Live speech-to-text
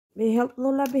Be help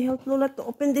Lola, be help Lola to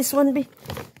open this one, be.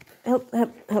 Help.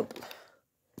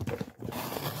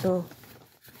 So,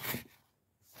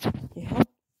 you help.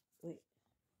 Wait.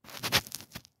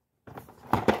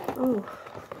 Oh.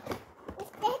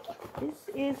 This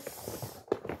is,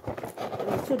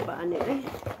 should ba anyway?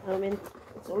 I mean,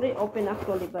 it's already open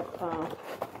actually, but I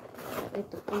need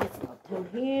to pull it out from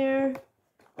here.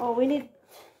 Oh, we need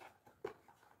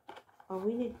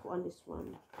on this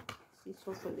one.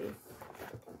 Scissors for this.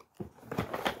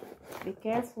 Be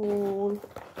careful.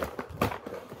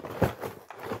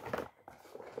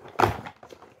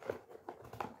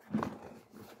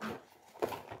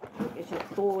 Look at your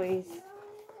toys.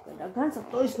 Kadaghan sa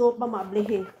toys no pa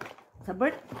maablihin. Sa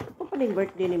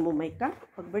birthday ni mo, Micah?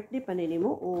 Pag birthday pa ni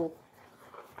mo, o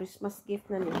Christmas gift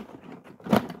na ni.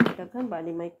 Kadaghan ba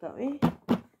ni Micah, eh?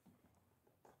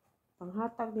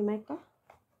 Panghatag ni Micah?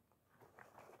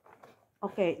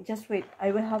 Okay, just wait.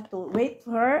 I will have to wait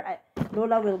for her.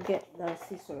 Lola will get the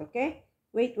scissor, okay?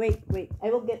 Wait. I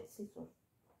will get scissor.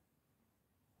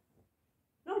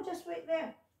 No, just wait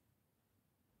there.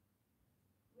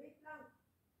 Wait lang.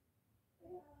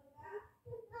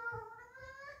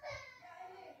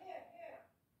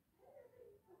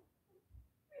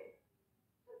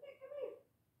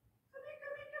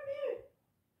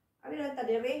 Ano lang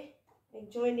tadiri?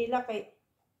 Enjoy nila kay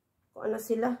kung ano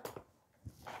sila.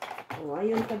 Oh,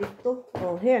 ayun ka dito.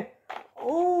 Oh, here.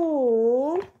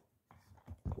 Oh.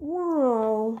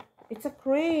 Wow. It's a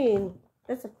crane.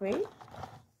 That's a crane.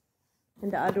 And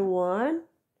the other one.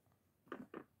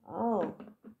 Oh.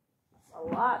 It's a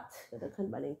lot.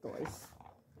 Kadaghan ba ng toys.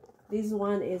 This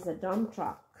one is a dump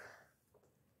truck.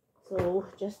 So,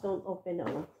 just don't open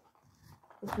that one.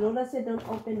 If Lola said don't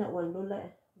open that one, Lola,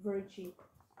 virgin.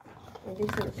 And this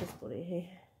one is just put it here.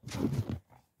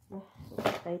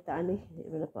 Kahit taan eh. Hindi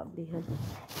mo na pablihan.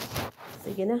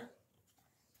 Sige na.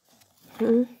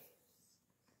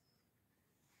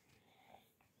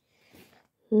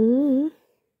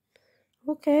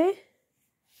 Okay.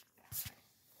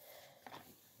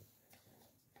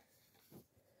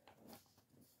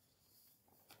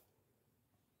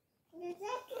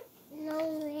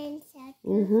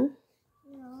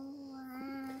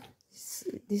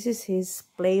 This is his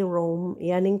playroom.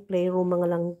 Yaning playroom mga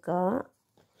langka.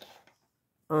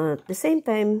 At the same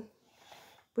time,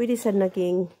 pwede sa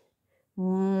naging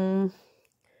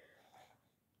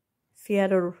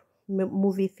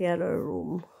movie theater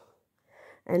room.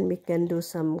 And we can do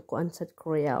some concert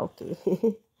karaoke.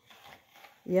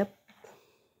 Yep.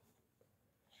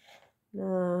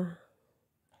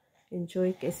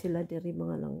 Enjoy kay sila diri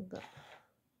mga langga.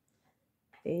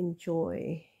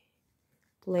 Enjoy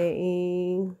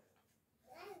playing,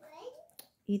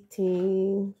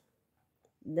 eating,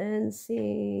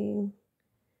 dancing,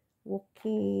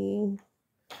 walking,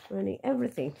 running,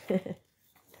 everything.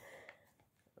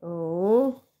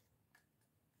 Oh,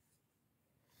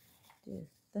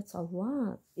 that's a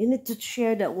lot. You need to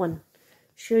share that one.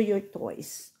 Share your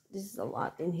toys. This is a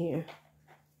lot in here.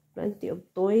 Plenty of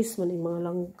toys, maning mga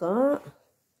langga.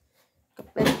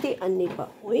 Kaplenty ani ba?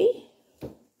 Uy.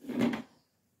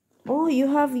 Oh, you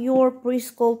have your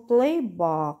preschool play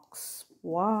box.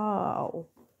 Wow.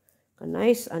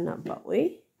 Ka-nice, anak ba?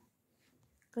 Uy.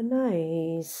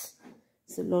 Ka-nice.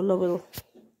 So, Lola will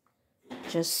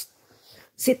just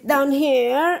sit down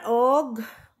here. Og,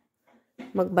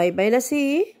 mag-bye-bye na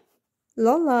si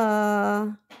Lola.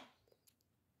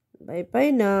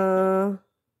 Bye-bye na.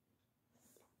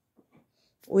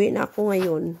 Uwi na ako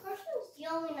ngayon.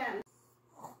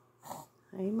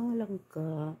 Ay, mga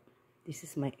langka. This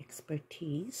is my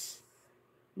expertise.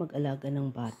 Mag-alaga ng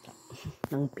bata.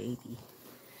 ng baby.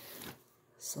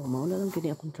 So, mauna lang gini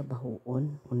akong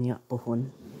trabahoon. Unya pohon.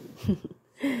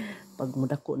 Pag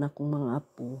mudako na akong mga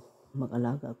apo,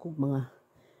 mag-alaga akong mga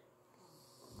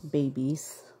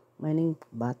babies. Maning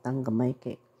batang gamay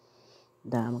kay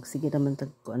magsige naman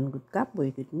tagkuan gud kapoy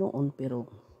gud noon, pero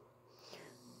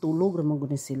tulog ramang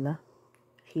gud sila.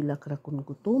 Hilak ra kun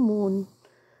gutumon.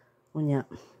 Unya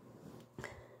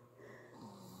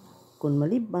kung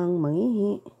malibang,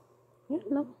 mangihi, yan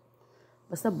lang.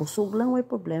 Basta busog lang, may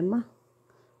problema.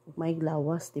 Kung may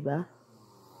glawas, diba?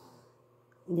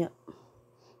 Yan.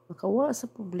 Makawa sa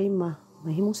problema,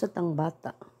 mahimong sa tang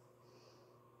bata.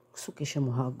 Suki siya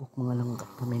mohagok mga langgap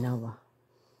paminawa.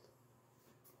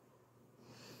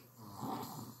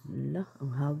 Wala,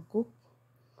 ang hagok.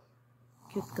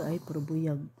 Cute ka ay, pero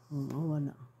buyag. Awa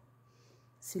na.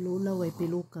 Si Lola, way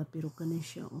piluka, pero kanay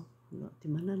siya, oh.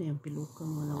 Timana na yung piluka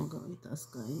mga langga. Itaas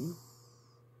kayo.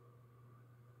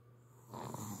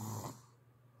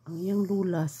 Ang iyang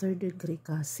lula, 3rd degree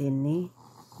cousin ni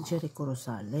Jericho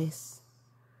Rosales.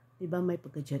 Diba may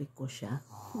pagka-Jericho siya?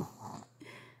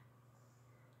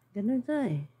 Ganun siya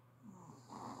eh.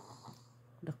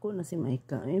 Dako na si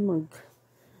Micah.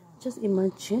 Just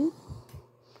imagine,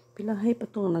 pilahay pa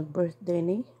itong nag-birthday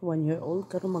ni 1 year old.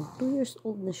 Karon mag 2 years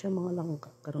old na siya mga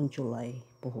langka. Karon July,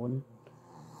 puhon.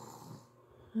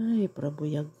 Ay, para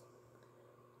buyag.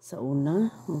 Sa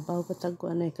una, mabaw ka tag ko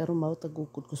anay. Karon maw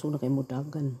tagukod ko suna kay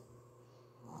mudagan.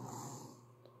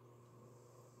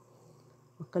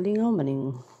 Makalingaw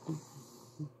maning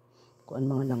kuan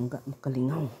mga langga.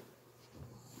 Makalingaw.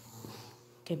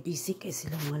 Kay busy kay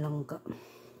sila mga langga.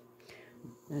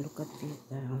 Look at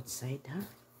the outside, ha?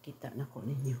 Kita na ko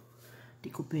ninyo. Di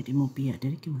ko pwede mo piya.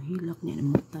 Dari kayo hilak niya ng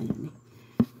mata yun eh.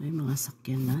 May mga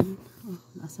sakyanan. Oh,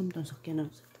 nasam daw sakyanan.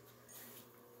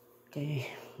 Okay,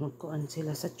 magkuan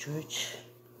sila sa church.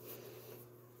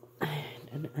 Ay,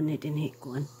 anay din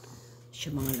kuan.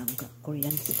 Siya mga langga.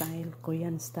 Korean style.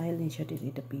 Korean style din siya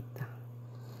dili dapita.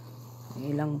 Ang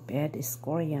ilang bed is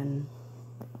Korean.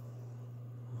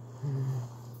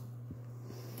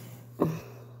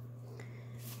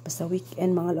 Basta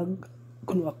weekend mga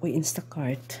kung ako'y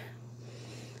Instacart,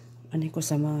 ano ko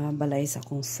sa mga balay sa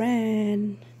akong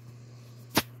friend.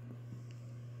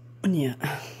 Anya,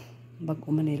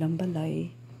 bago man nilang balay,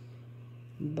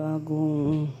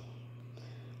 bago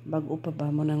pa ba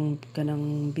mo ng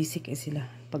kanang busy kay sila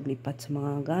paglipat sa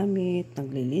mga gamit,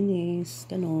 naglilinis,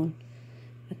 ganun.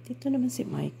 At dito naman si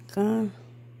Micah.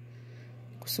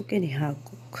 Gusto kayo ni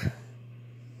Hagok.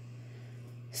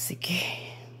 Sige.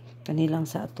 Kanilang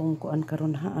sa atong kuan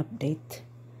karon ha update.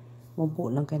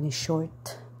 Mubo lang kani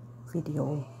short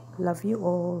video. Love you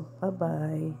all.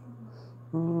 Bye-bye.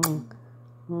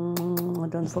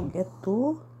 Don't forget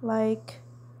to like,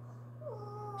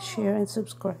 share, and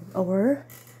subscribe our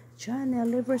channel,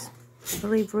 Reverse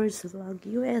Vlog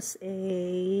USA.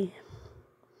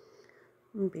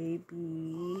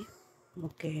 Baby.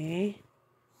 Okay.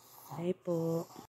 Bye po.